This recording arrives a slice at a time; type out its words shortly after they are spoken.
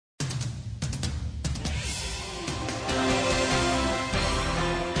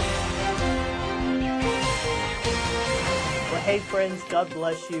Hey friends, God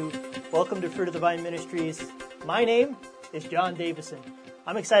bless you. Welcome to Fruit of the Vine Ministries. My name is John Davison.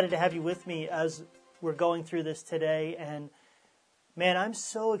 I'm excited to have you with me as we're going through this today. And man, I'm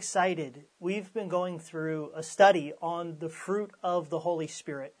so excited. We've been going through a study on the fruit of the Holy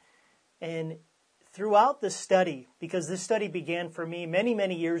Spirit. And throughout this study, because this study began for me many,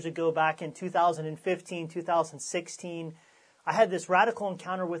 many years ago, back in 2015, 2016, I had this radical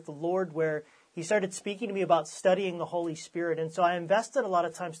encounter with the Lord where He started speaking to me about studying the Holy Spirit. And so I invested a lot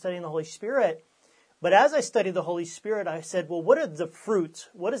of time studying the Holy Spirit. But as I studied the Holy Spirit, I said, well, what are the fruits?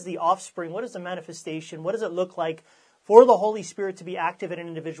 What is the offspring? What is the manifestation? What does it look like for the Holy Spirit to be active in an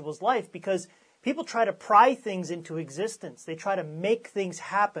individual's life? Because people try to pry things into existence. They try to make things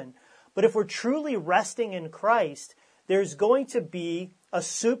happen. But if we're truly resting in Christ, there's going to be a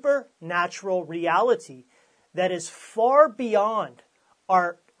supernatural reality that is far beyond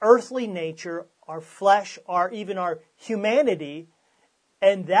our earthly nature, our flesh, even our humanity,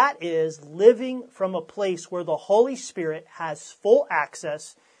 and that is living from a place where the Holy Spirit has full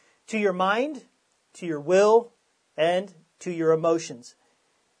access to your mind, to your will, and to your emotions.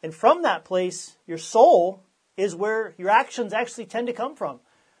 And from that place, your soul is where your actions actually tend to come from.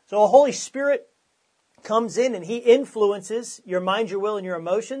 So the Holy Spirit comes in and He influences your mind, your will, and your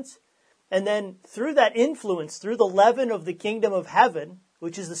emotions. And then through that influence, through the leaven of the kingdom of heaven,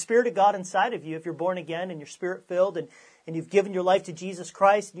 which is the Spirit of God inside of you, if you're born again and you're Spirit-filled and you've given your life to Jesus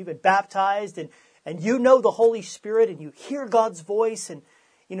Christ and you've been baptized and you know the Holy Spirit and you hear God's voice and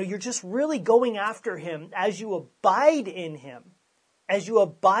you're just really going after Him as you abide in Him. As you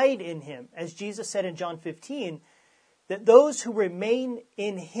abide in Him, as Jesus said in John 15, that those who remain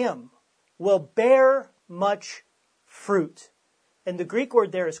in Him will bear much fruit. And the Greek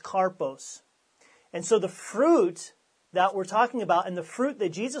word there is karpos. And so the fruit that we're talking about and the fruit that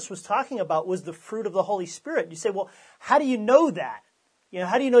Jesus was talking about was the fruit of the Holy Spirit. You say, well, how do you know that?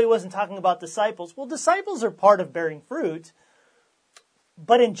 How do you know He wasn't talking about disciples? Well, disciples are part of bearing fruit.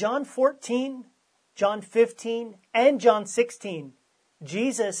 But in John 14, John 15, and John 16,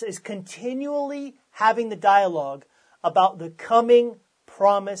 Jesus is continually having the dialogue about the coming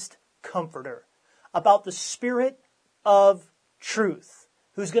promised Comforter, about the Spirit of truth,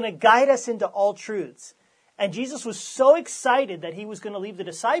 who's going to guide us into all truths. And Jesus was so excited that He was going to leave the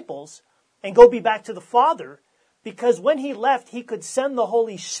disciples and go be back to the Father, because when He left, He could send the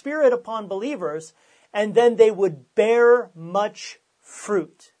Holy Spirit upon believers, and then they would bear much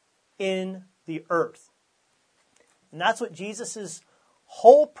fruit in the earth. And that's what Jesus'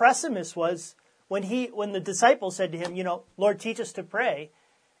 whole premise was when the disciples said to Him, Lord, teach us to pray.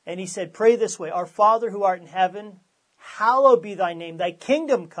 And He said, pray this way, Our Father who art in heaven, hallowed be Thy name, Thy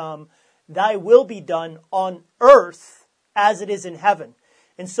kingdom come, Thy will be done on earth as it is in heaven.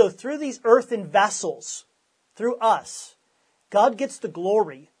 And so through these earthen vessels, through us, God gets the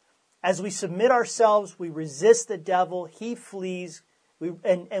glory. As we submit ourselves, we resist the devil, he flees,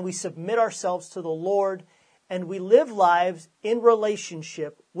 and we submit ourselves to the Lord, and we live lives in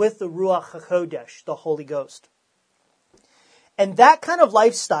relationship with the Ruach HaKodesh, the Holy Ghost. And that kind of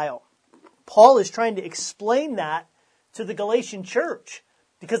lifestyle, Paul is trying to explain that to the Galatian church.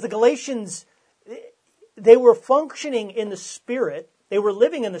 Because the Galatians, they were functioning in the Spirit. They were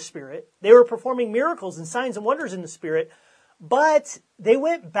living in the Spirit. They were performing miracles and signs and wonders in the Spirit. But they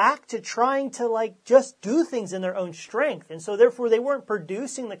went back to trying to just do things in their own strength. And so therefore they weren't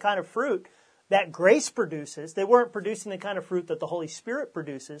producing the kind of fruit that grace produces. They weren't producing the kind of fruit that the Holy Spirit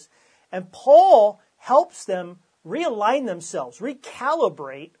produces. And Paul helps them realign themselves,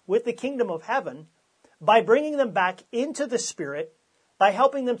 recalibrate with the kingdom of heaven by bringing them back into the Spirit, by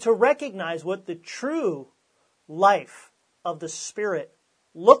helping them to recognize what the true life of the Spirit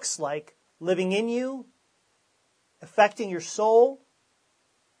looks like living in you, affecting your soul,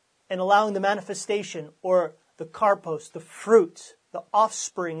 and allowing the manifestation or the karpos, the fruit, the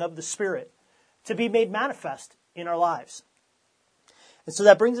offspring of the Spirit to be made manifest in our lives. And so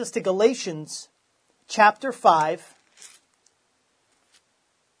that brings us to Galatians chapter 5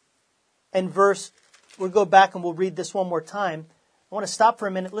 and we'll go back and we'll read this one more time. I want to stop for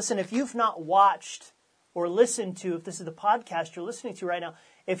a minute. Listen, if you've not watched or listened to, if this is the podcast you're listening to right now,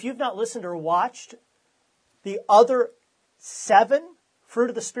 if you've not listened or watched the other 7 fruit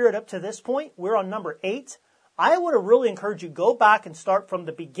of the Spirit up to this point, we're on number 8. I would really encourage you, go back and start from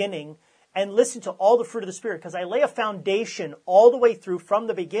the beginning and listen to all the fruit of the Spirit, because I lay a foundation all the way through from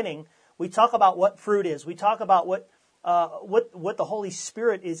the beginning. We talk about what fruit is. We talk about what the Holy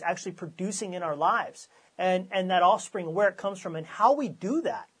Spirit is actually producing in our lives. And that offspring, where it comes from, and how we do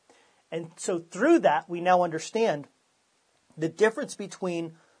that. And so through that, we now understand the difference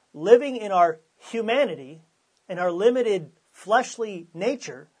between living in our humanity and our limited fleshly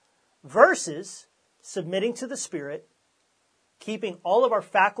nature versus submitting to the Spirit, keeping all of our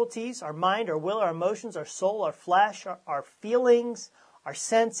faculties, our mind, our will, our emotions, our soul, our flesh, our feelings, our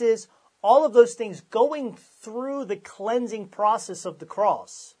senses, all of those things going through the cleansing process of the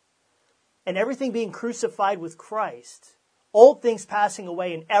cross, and everything being crucified with Christ, old things passing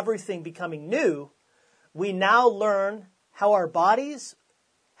away and everything becoming new, we now learn how our bodies,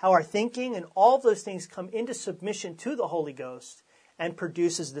 how our thinking, and all of those things come into submission to the Holy Ghost and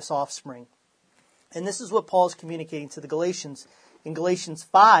produces this offspring. And this is what Paul is communicating to the Galatians. In Galatians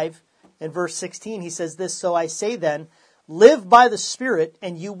 5 and verse 16, he says this, "So I say then, live by the Spirit,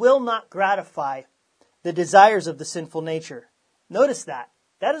 and you will not gratify the desires of the sinful nature." Notice that.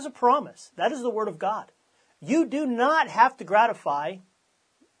 That is a promise. That is the word of God. You do not have to gratify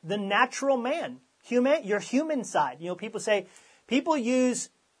the natural man, your human side. People use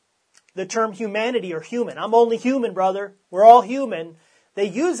the term humanity or human. I'm only human, brother. We're all human. They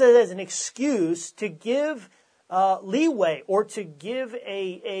use it as an excuse to give leeway or to give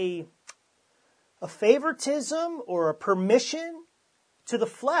a favoritism or a permission to the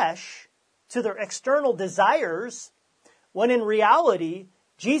flesh, to their external desires, when in reality,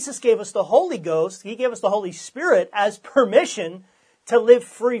 Jesus gave us the Holy Ghost, He gave us the Holy Spirit as permission to live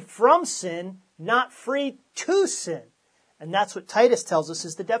free from sin, not free to sin. And that's what Titus tells us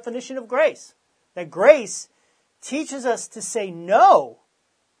is the definition of grace. That grace teaches us to say no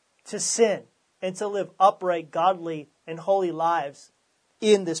to sin and to live upright, godly, and holy lives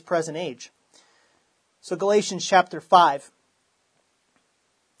in this present age. So Galatians chapter 5,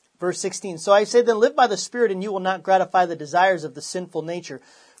 verse 16. "So I say then, live by the Spirit, and you will not gratify the desires of the sinful nature.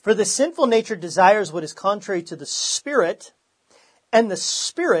 For the sinful nature desires what is contrary to the Spirit, and the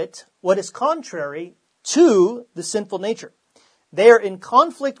Spirit what is contrary to the sinful nature. They are in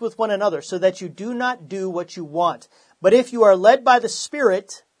conflict with one another, so that you do not do what you want. But if you are led by the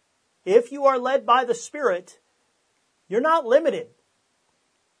Spirit, you're not limited.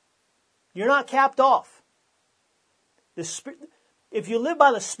 You're not capped off. If you live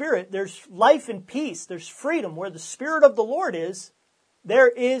by the Spirit, there's life and peace. There's freedom. Where the Spirit of the Lord is, there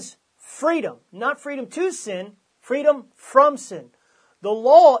is freedom. Not freedom to sin, freedom from sin. The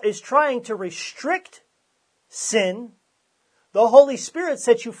law is trying to restrict sin. The Holy Spirit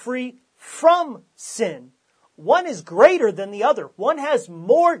sets you free from sin. One is greater than the other. One has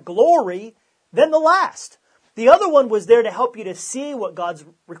more glory than the last. The other one was there to help you to see what God's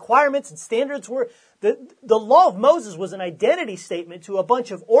requirements and standards were. The law of Moses was an identity statement to a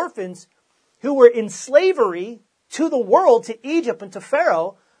bunch of orphans who were in slavery to the world, to Egypt and to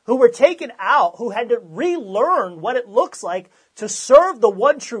Pharaoh, who were taken out, who had to relearn what it looks like to serve the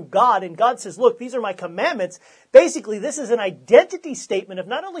one true God. And God says, look, these are my commandments. Basically, this is an identity statement of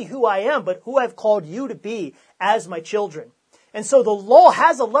not only who I am, but who I've called you to be as my children. And so the law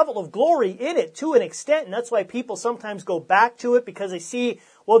has a level of glory in it to an extent, and that's why people sometimes go back to it, because they see,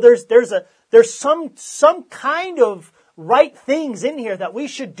 well, there's some kind of right things in here that we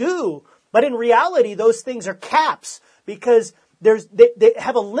should do. But in reality, those things are caps, because they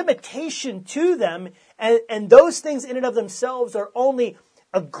have a limitation to them, and those things in and of themselves are only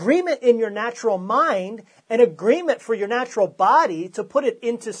agreement in your natural mind, an agreement for your natural body to put it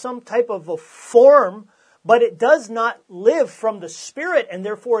into some type of a form, but it does not live from the Spirit, and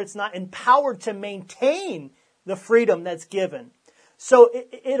therefore it's not empowered to maintain the freedom that's given. So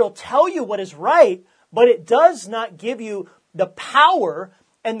it'll tell you what is right, but it does not give you the power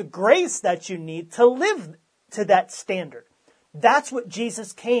and the grace that you need to live to that standard. That's what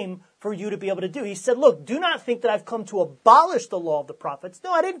Jesus came for you to be able to do. He said, look, do not think that I've come to abolish the law of the prophets.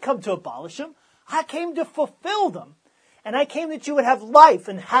 No, I didn't come to abolish them. I came to fulfill them. And I came that you would have life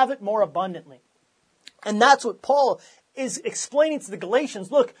and have it more abundantly. And that's what Paul is explaining to the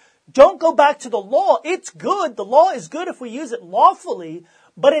Galatians. Look, don't go back to the law. It's good. The law is good if we use it lawfully,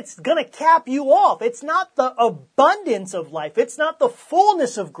 but it's going to cap you off. It's not the abundance of life. It's not the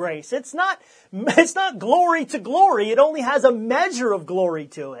fullness of grace. It's not glory to glory. It only has a measure of glory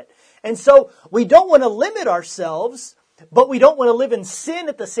to it. And so we don't want to limit ourselves, but we don't want to live in sin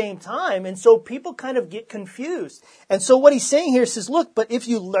at the same time. And so people kind of get confused. And so what he's saying here says, look, but if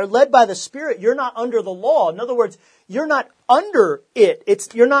you are led by the Spirit, you're not under the law. In other words, you're not under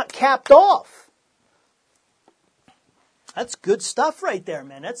it. You're not capped off. That's good stuff right there,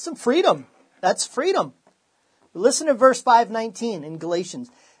 man. That's some freedom. That's freedom. Listen to verse 5:19 in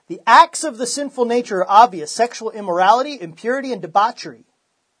Galatians. The acts of the sinful nature are obvious: sexual immorality, impurity, and debauchery,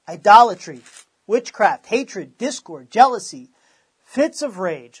 idolatry, witchcraft, hatred, discord, jealousy, fits of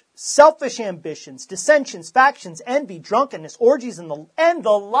rage, selfish ambitions, dissensions, factions, envy, drunkenness, orgies, and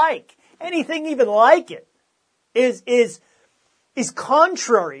the like. Anything even like it is is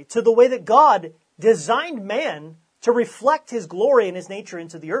contrary to the way that God designed man to reflect his glory and his nature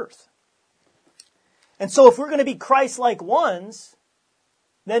into the earth. And so if we're going to be Christ-like ones,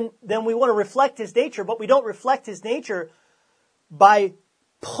 then we want to reflect his nature, but we don't reflect his nature by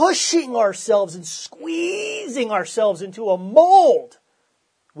pushing ourselves and squeezing ourselves into a mold.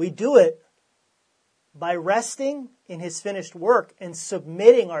 We do it by resting in his finished work and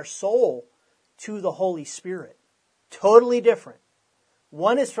submitting our soul to the Holy Spirit. Totally different.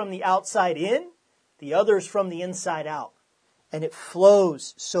 One is from the outside in, the other is from the inside out. And it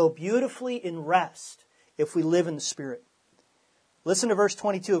flows so beautifully in rest if we live in the Spirit. Listen to verse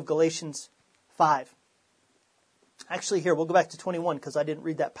 22 of Galatians 5. Actually, here, we'll go back to 21 because I didn't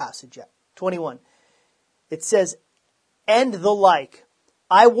read that passage yet. 21. It says, "And the like.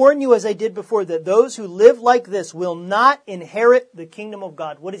 I warn you as I did before that those who live like this will not inherit the kingdom of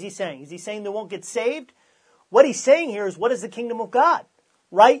God." What is he saying? Is he saying they won't get saved? What he's saying here is, what is the kingdom of God?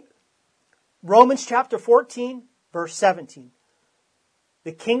 Right? Romans chapter 14, verse 17.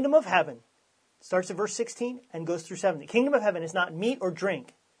 The kingdom of heaven starts at verse 16 and goes through 17. The kingdom of heaven is not meat or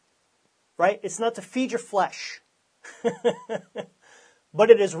drink. Right? It's not to feed your flesh. But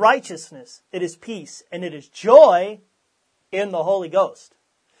it is righteousness, it is peace, and it is joy in the Holy Ghost.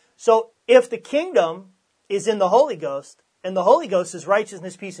 So if the kingdom is in the Holy Ghost, and the Holy Ghost is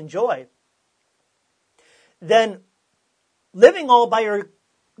righteousness, peace, and joy, then living all by your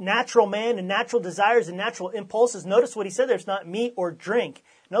natural man and natural desires and natural impulses, notice what he said there, it's not meat or drink.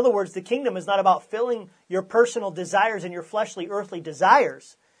 In other words, the kingdom is not about filling your personal desires and your fleshly, earthly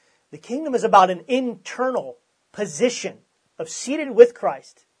desires. The kingdom is about an internal position of seated with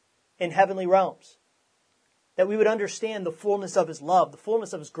Christ in heavenly realms. That we would understand the fullness of his love, the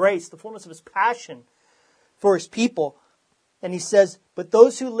fullness of his grace, the fullness of his passion for his people. And he says, but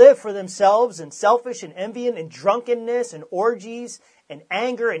those who live for themselves and selfish and envying and drunkenness and orgies and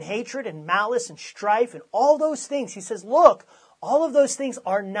anger and hatred and malice and strife and all those things, he says, look, all of those things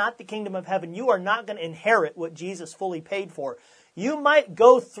are not the kingdom of heaven. You are not going to inherit what Jesus fully paid for. You might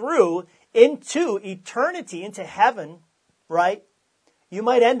go through into eternity, into heaven, right? You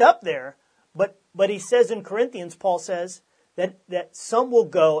might end up there. But he says in Corinthians, Paul says, that some will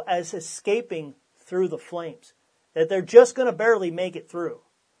go as escaping through the flames. That they're just going to barely make it through.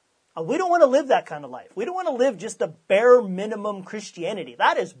 We don't want to live that kind of life. We don't want to live just a bare minimum Christianity.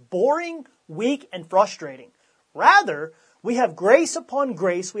 That is boring, weak, and frustrating. Rather, we have grace upon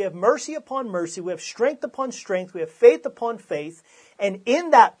grace. We have mercy upon mercy. We have strength upon strength. We have faith upon faith. And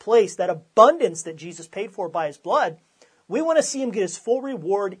in that place, that abundance that Jesus paid for by his blood, we want to see him get his full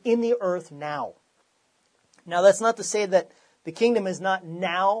reward in the earth now. Now, that's not to say that the kingdom is not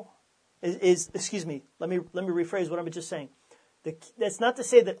now, let me rephrase what I'm just saying. That's not to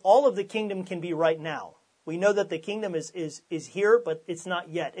say that all of the kingdom can be right now. We know that the kingdom is here, but it's not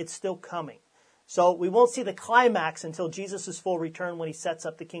yet. It's still coming. So we won't see the climax until Jesus' full return when he sets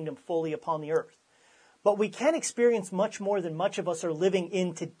up the kingdom fully upon the earth. But we can experience much more than much of us are living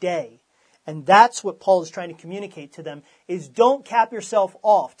in today. And that's what Paul is trying to communicate to them, is don't cap yourself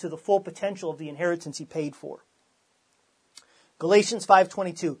off to the full potential of the inheritance he paid for. Galatians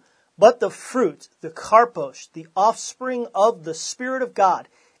 5:22. But the fruit, the karpos, the offspring of the Spirit of God,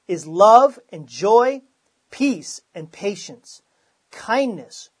 is love and joy, peace and patience,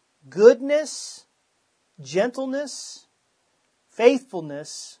 kindness, goodness, gentleness,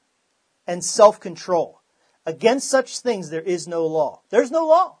 faithfulness, and self-control. Against such things there is no law. There's no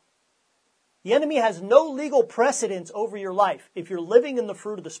law. The enemy has no legal precedence over your life if you're living in the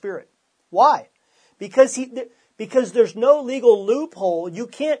fruit of the Spirit. Why? Because there's no legal loophole. You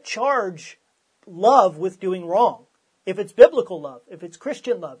can't charge love with doing wrong. If it's biblical love, if it's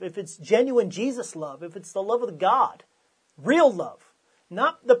Christian love, if it's genuine Jesus love, if it's the love of God, real love,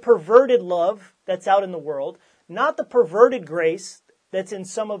 not the perverted love that's out in the world, not the perverted grace that's in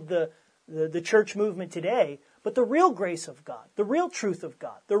some of the church movement today, but the real grace of God, the real truth of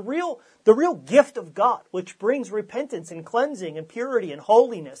God, the real gift of God, which brings repentance and cleansing and purity and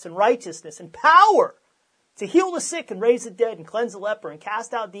holiness and righteousness and power to heal the sick and raise the dead and cleanse the leper and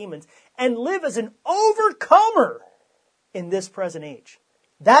cast out demons and live as an overcomer in this present age.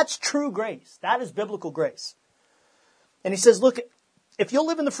 That's true grace. That is biblical grace. And he says, look, if you'll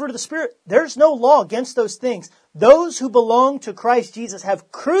live in the fruit of the Spirit, there's no law against those things. Those who belong to Christ Jesus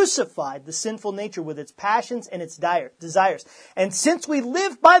have crucified the sinful nature with its passions and its desires. And since we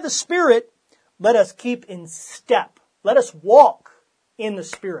live by the Spirit, let us keep in step. Let us walk in the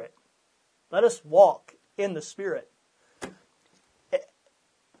Spirit. Let us walk in the Spirit.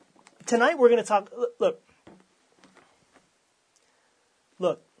 Tonight we're going to talk, look,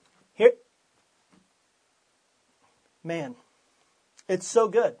 here, man, It's so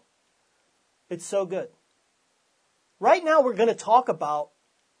good. It's so good. Right now we're going to talk about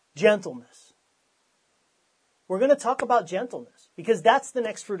gentleness. We're going to talk about gentleness because that's the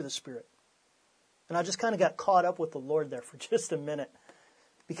next fruit of the Spirit. And I just kind of got caught up with the Lord there for just a minute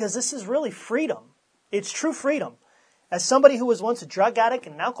because this is really freedom. It's true freedom. As somebody who was once a drug addict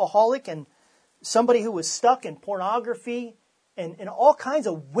and an alcoholic and somebody who was stuck in pornography and all kinds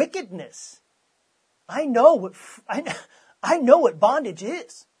of wickedness, I know what bondage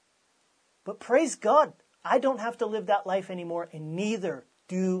is. But praise God, I don't have to live that life anymore, and neither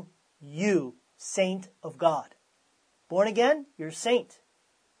do you, saint of God. Born again, you're a saint.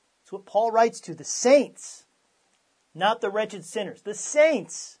 That's what Paul writes to the saints, not the wretched sinners. The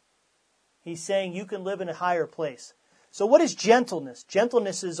saints. He's saying you can live in a higher place. So what is gentleness?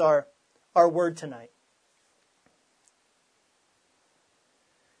 Gentleness is our word tonight.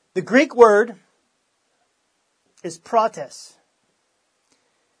 The Greek word is protes.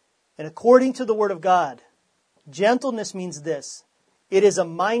 And according to the Word of God, gentleness means this. It is a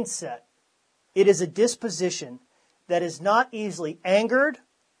mindset. It is a disposition that is not easily angered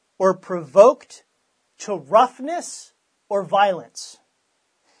or provoked to roughness or violence.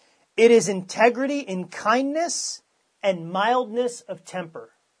 It is integrity in kindness and mildness of temper.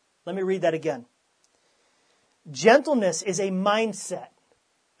 Let me read that again. Gentleness is a mindset,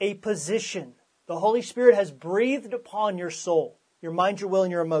 a position. The Holy Spirit has breathed upon your soul, your mind, your will,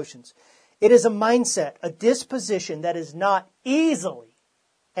 and your emotions. It is a mindset, a disposition that is not easily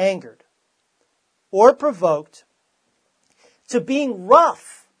angered or provoked to being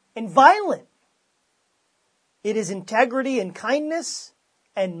rough and violent. It is integrity and kindness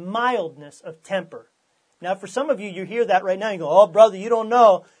and mildness of temper. Now, for some of you, you hear that right now. You go, oh, brother, you don't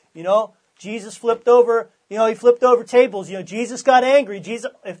know. Jesus flipped over. He flipped over tables. Jesus got angry.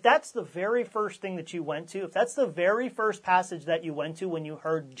 If that's the very first thing that you went to, if that's the very first passage that you went to when you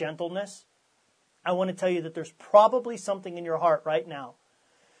heard gentleness, I want to tell you that there's probably something in your heart right now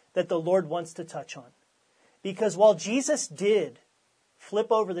that the Lord wants to touch on. Because while Jesus did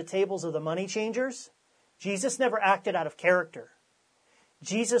flip over the tables of the money changers, Jesus never acted out of character.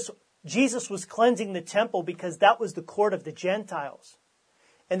 Jesus was cleansing the temple because that was the court of the Gentiles.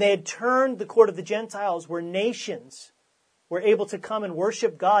 And they had turned the court of the Gentiles where nations were able to come and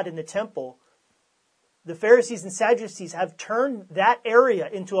worship God in the temple. The Pharisees and Sadducees have turned that area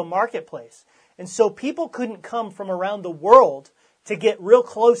into a marketplace. And so people couldn't come from around the world to get real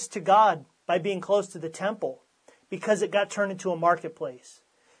close to God by being close to the temple because it got turned into a marketplace.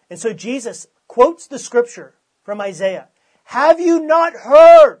 And so Jesus quotes the scripture from Isaiah. Have you not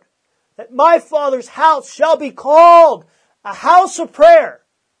heard that my Father's house shall be called a house of prayer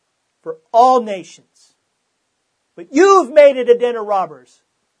for all nations? But you've made it a den of robbers.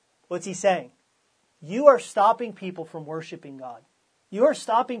 What's he saying? You are stopping people from worshiping God. You are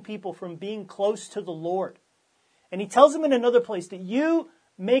stopping people from being close to the Lord. And he tells them in another place that you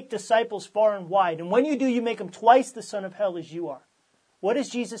make disciples far and wide. And when you do, you make them twice the son of hell as you are. What is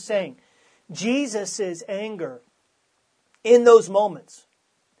Jesus saying? Jesus' anger in those moments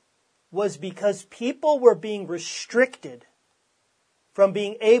was because people were being restricted from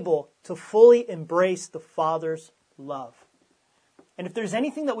being able to fully embrace the Father's love. And if there's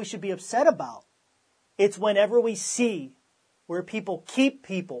anything that we should be upset about, it's whenever we see where people keep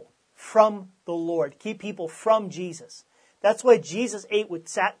people from the Lord, keep people from Jesus. That's why Jesus ate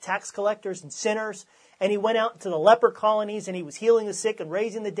with tax collectors and sinners, and he went out to the leper colonies, and he was healing the sick and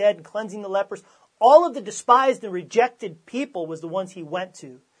raising the dead and cleansing the lepers. All of the despised and rejected people was the ones he went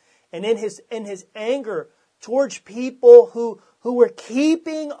to. And in his anger towards people who were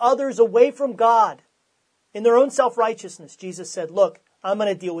keeping others away from God in their own self-righteousness, Jesus said, look, I'm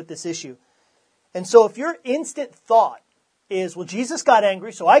going to deal with this issue. And so if your instant thought is, well, Jesus got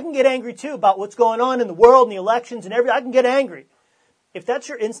angry, so I can get angry too about what's going on in the world and the elections and everything, I can get angry. If that's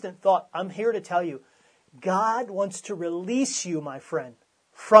your instant thought, I'm here to tell you, God wants to release you, my friend,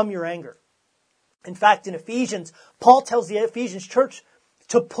 from your anger. In fact, in Ephesians, Paul tells the Ephesians church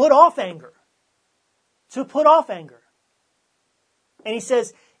to put off anger. To put off anger. And he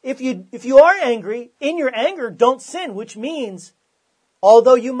says, if you are angry, in your anger, don't sin, which means,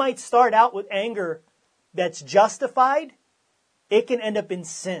 although you might start out with anger that's justified, it can end up in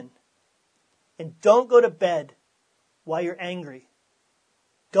sin. And don't go to bed while you're angry.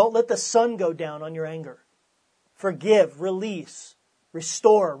 Don't let the sun go down on your anger. Forgive, release,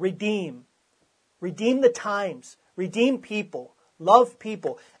 restore, redeem. Redeem the times. Redeem people. Love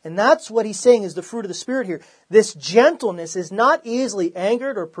people. And that's what he's saying is the fruit of the Spirit here. This gentleness is not easily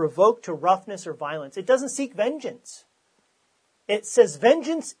angered or provoked to roughness or violence. It doesn't seek vengeance. It says,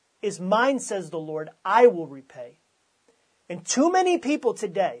 vengeance is mine, says the Lord. I will repay. And too many people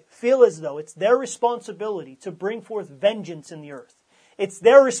today feel as though it's their responsibility to bring forth vengeance in the earth. It's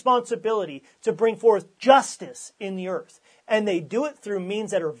their responsibility to bring forth justice in the earth. And they do it through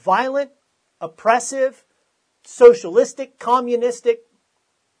means that are violent, oppressive, socialistic, communistic,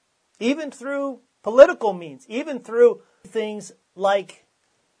 even through political means, even through things like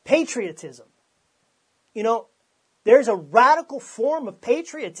patriotism. You know, there's a radical form of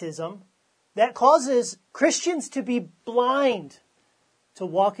patriotism that causes Christians to be blind to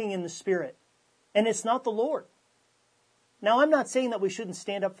walking in the Spirit. And it's not the Lord. Now, I'm not saying that we shouldn't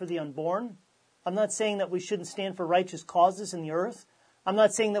stand up for the unborn. I'm not saying that we shouldn't stand for righteous causes in the earth. I'm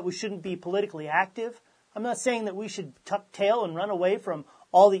not saying that we shouldn't be politically active. I'm not saying that we should tuck tail and run away from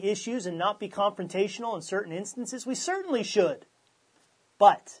all the issues and not be confrontational in certain instances. We certainly should.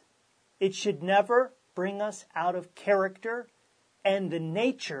 But it should never bring us out of character and the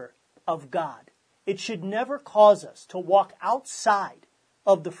nature of God. It should never cause us to walk outside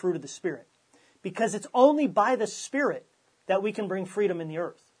of the fruit of the Spirit. Because it's only by the Spirit that we can bring freedom in the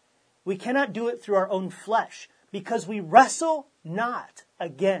earth. We cannot do it through our own flesh, because we wrestle not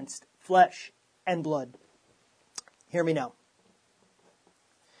against flesh and blood. Hear me now.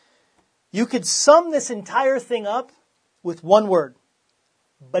 You could sum this entire thing up with one word: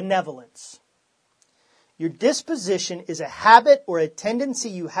 benevolence. Your disposition is a habit or a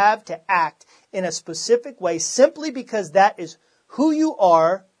tendency you have to act in a specific way simply because that is who you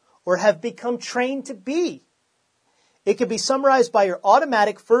are or have become trained to be. It can be summarized by your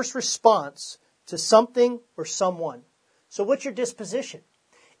automatic first response to something or someone. So what's your disposition?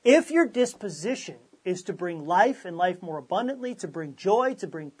 If your disposition is to bring life and life more abundantly, to bring joy, to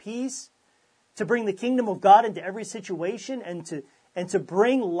bring peace, to bring the kingdom of God into every situation, and to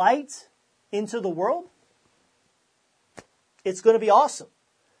bring light into the world, it's going to be awesome.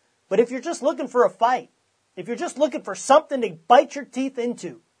 But if you're just looking for a fight, if you're just looking for something to bite your teeth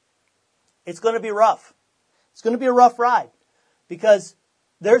into, it's going to be rough. It's going to be a rough ride, because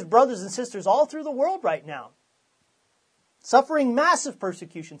there's brothers and sisters all through the world right now suffering massive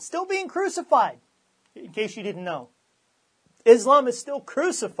persecution, still being crucified, in case you didn't know. Islam is still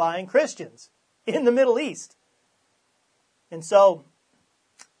crucifying Christians in the Middle East. And so,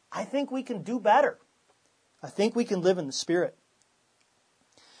 I think we can do better. I think we can live in the Spirit.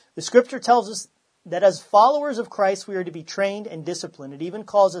 The Scripture tells us that as followers of Christ, we are to be trained and disciplined. It even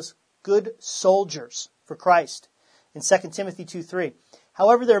calls us good soldiers for Christ in 2 Timothy 2:3.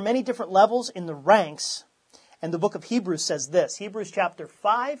 However, there are many different levels in the ranks, and the book of Hebrews says this. Hebrews chapter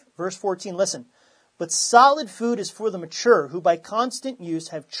 5, verse 14. Listen. But solid food is for the mature, who by constant use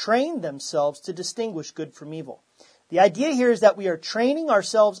have trained themselves to distinguish good from evil. The idea here is that we are training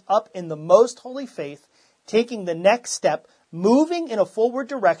ourselves up in the most holy faith, taking the next step, moving in a forward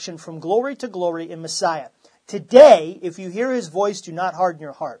direction from glory to glory in Messiah. Today, if you hear His voice, do not harden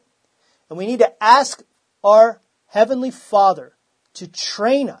your heart. And we need to ask our Heavenly Father to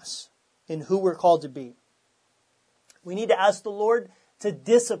train us in who we're called to be. We need to ask the Lord to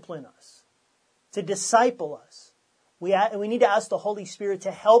discipline us, to disciple us. We need to ask the Holy Spirit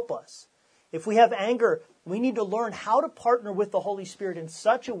to help us. If we have anger, we need to learn how to partner with the Holy Spirit in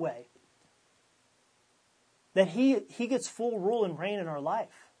such a way that He gets full rule and reign in our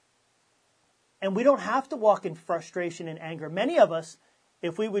life. And we don't have to walk in frustration and anger. Many of us,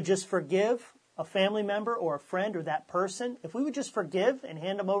 if we would just forgive a family member or a friend or that person, if we would just forgive and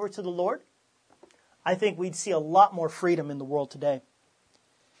hand them over to the Lord, I think we'd see a lot more freedom in the world today.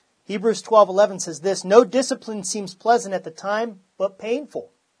 Hebrews 12:11 says this: no discipline seems pleasant at the time, but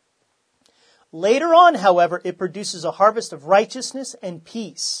painful. Later on, however, it produces a harvest of righteousness and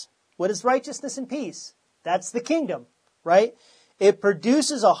peace. What is righteousness and peace? That's the kingdom, right? It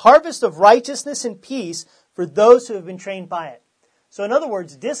produces a harvest of righteousness and peace for those who have been trained by it. So in other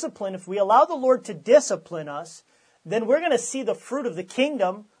words, discipline, if we allow the Lord to discipline us, then we're going to see the fruit of the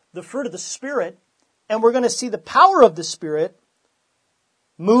kingdom, the fruit of the Spirit, and we're going to see the power of the Spirit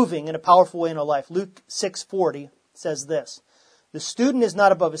moving in a powerful way in our life. Luke 6:40 says this: the student is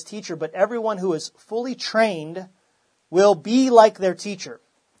not above his teacher, but everyone who is fully trained will be like their teacher.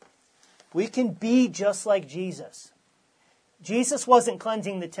 We can be just like Jesus. Jesus wasn't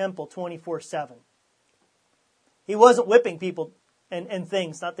cleansing the temple 24/7. He wasn't whipping people and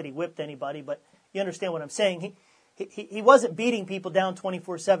things. Not that He whipped anybody, but you understand what I'm saying. He wasn't beating people down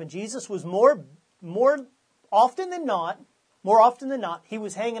 24/7. Jesus was more often than not, He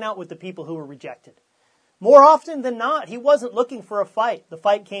was hanging out with the people who were rejected. More often than not, He wasn't looking for a fight. The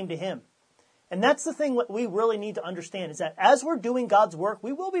fight came to Him. And that's the thing that we really need to understand, is that as we're doing God's work,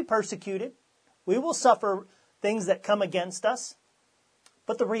 we will be persecuted. We will suffer things that come against us.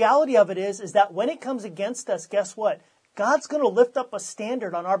 But the reality of it is that when it comes against us, guess what? God's going to lift up a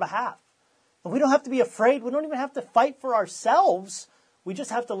standard on our behalf. And we don't have to be afraid. We don't even have to fight for ourselves. We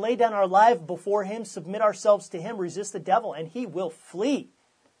just have to lay down our life before Him, submit ourselves to Him, resist the devil, and he will flee.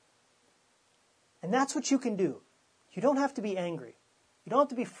 And that's what you can do. You don't have to be angry. You don't have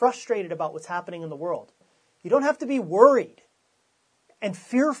to be frustrated about what's happening in the world. You don't have to be worried and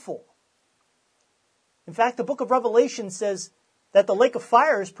fearful. In fact, the book of Revelation says that the lake of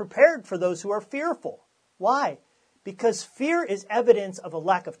fire is prepared for those who are fearful. Why? Because fear is evidence of a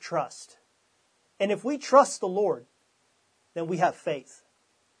lack of trust. And if we trust the Lord, then we have faith.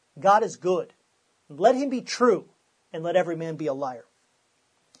 God is good. Let Him be true, and let every man be a liar.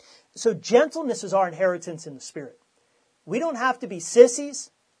 So gentleness is our inheritance in the Spirit. We don't have to be sissies.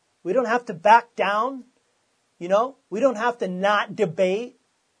 We don't have to back down. We don't have to not debate.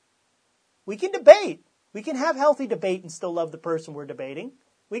 We can debate. We can have healthy debate and still love the person we're debating.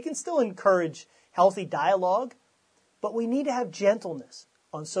 We can still encourage healthy dialogue. But we need to have gentleness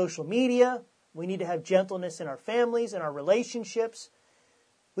on social media. We need to have gentleness in our families, in our relationships.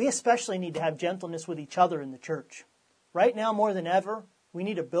 We especially need to have gentleness with each other in the church. Right now, more than ever, we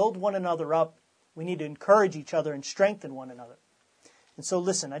need to build one another up. We need to encourage each other and strengthen one another. And so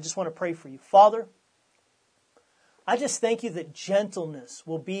listen, I just want to pray for you. Father, I just thank you that gentleness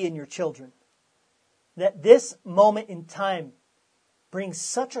will be in your children. That this moment in time brings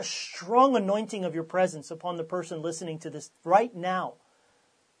such a strong anointing of your presence upon the person listening to this right now.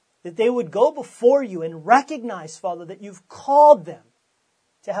 That they would go before you and recognize, Father, that you've called them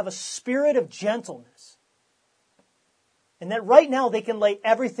to have a spirit of gentleness. And that right now they can lay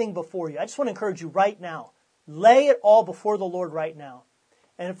everything before you. I just want to encourage you right now. Lay it all before the Lord right now.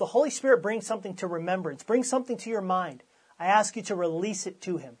 And if the Holy Spirit brings something to remembrance, brings something to your mind, I ask you to release it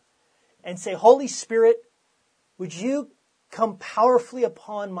to Him. And say, Holy Spirit, would you come powerfully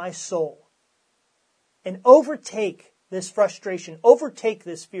upon my soul and overtake this frustration, overtake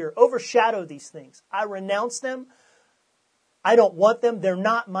this fear, overshadow these things. I renounce them. I don't want them. They're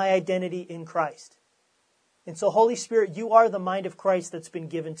not my identity in Christ. And so, Holy Spirit, you are the mind of Christ that's been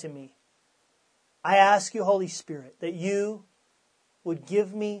given to me. I ask you, Holy Spirit, that you would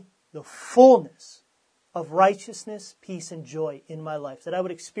give me the fullness of righteousness, peace, and joy in my life. That I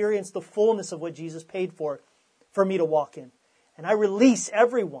would experience the fullness of what Jesus paid for me to walk in. And I release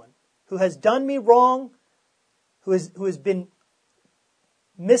everyone who has done me wrong, who has been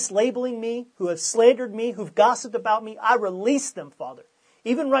mislabeling me, who have slandered me, who've gossiped about me. I release them, Father.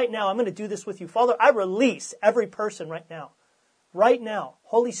 Even right now, I'm going to do this with you. Father, I release every person right now. Right now,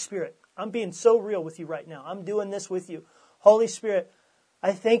 Holy Spirit, I'm being so real with you right now. I'm doing this with you. Holy Spirit,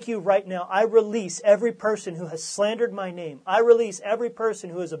 I thank you right now. I release every person who has slandered my name. I release every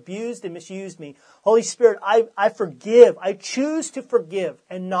person who has abused and misused me. Holy Spirit, I forgive. I choose to forgive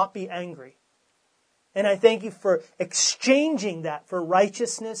and not be angry. And I thank you for exchanging that for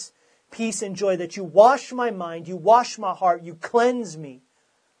righteousness, peace, and joy, that you wash my mind, you wash my heart, you cleanse me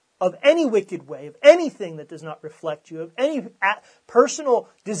of any wicked way, of anything that does not reflect you, of any personal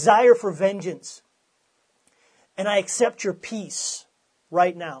desire for vengeance. And I accept your peace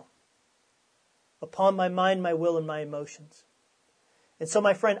right now upon my mind, my will, and my emotions. And so,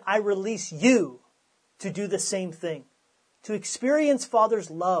 my friend, I release you to do the same thing, to experience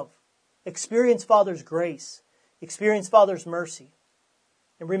Father's love, experience Father's grace, experience Father's mercy.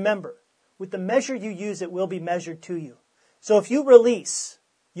 And remember, with the measure you use, it will be measured to you. So if you release,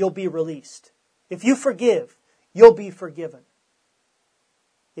 you'll be released. If you forgive, you'll be forgiven.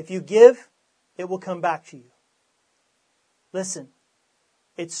 If you give, it will come back to you. Listen,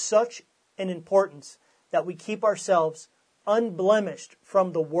 it's such an importance that we keep ourselves unblemished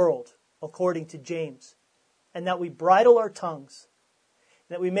from the world, according to James, and that we bridle our tongues,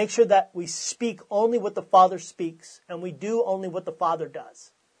 and that we make sure that we speak only what the Father speaks, and we do only what the Father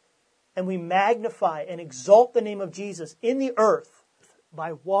does. And we magnify and exalt the name of Jesus in the earth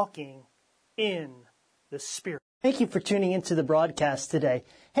by walking in the Spirit. Thank you for tuning into the broadcast today.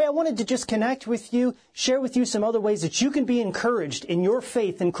 Hey, I wanted to just connect with you, share with you some other ways that you can be encouraged in your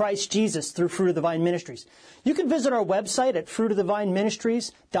faith in Christ Jesus through Fruit of the Vine Ministries. You can visit our website at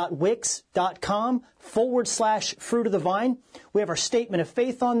fruitofthevineministries.wix.com/Fruit of the Vine. We have our statement of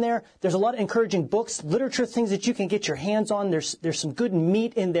faith on there. There's a lot of encouraging books, literature, things that you can get your hands on. There's some good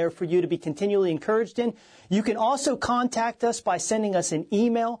meat in there for you to be continually encouraged in. You can also contact us by sending us an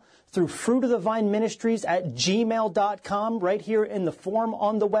email through fruitofthevineministries@gmail.com, right here in the form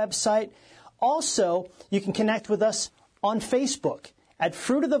on the website. Also, you can connect with us on Facebook at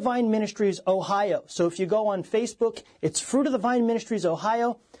Fruit of the Vine Ministries, Ohio. So if you go on Facebook, it's Fruit of the Vine Ministries,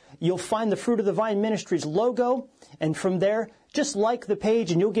 Ohio. You'll find the Fruit of the Vine Ministries logo, and from there, just like the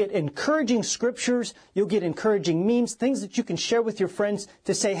page, and you'll get encouraging scriptures, you'll get encouraging memes, things that you can share with your friends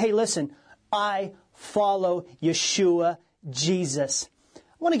to say, hey, listen, I follow Yeshua Jesus. I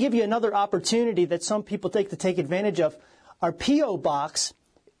want to give you another opportunity that some people take advantage of. Our P.O. Box,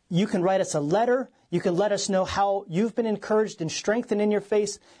 you can write us a letter. You can let us know how you've been encouraged and strengthened in your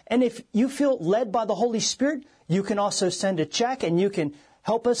faith. And if you feel led by the Holy Spirit, you can also send a check and you can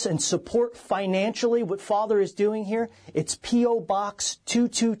help us and support financially what Father is doing here. It's P.O. Box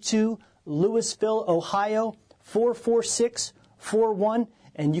 222, Louisville, Ohio, 44641.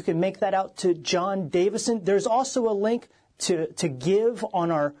 And you can make that out to John Davison. There's also a link to give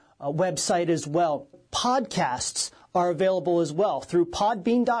on our website as well. Podcasts are available as well through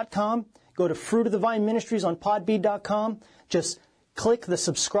podbean.com. Go to Fruit of the Vine Ministries on podbean.com. Just click the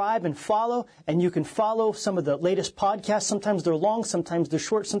subscribe and follow, and you can follow some of the latest podcasts. Sometimes they're long, sometimes they're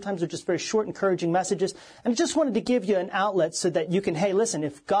short, sometimes they're just very short, encouraging messages. And I just wanted to give you an outlet so that you can, hey, listen,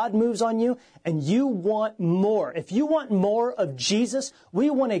 if God moves on you and you want more, if you want more of Jesus, we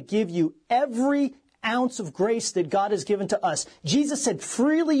want to give you every ounce of grace that God has given to us. Jesus said,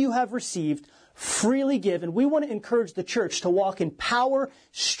 freely you have received, freely give. And we want to encourage the church to walk in power,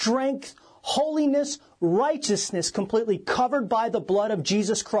 strength, holiness, righteousness, completely covered by the blood of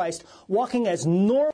Jesus Christ, walking as normal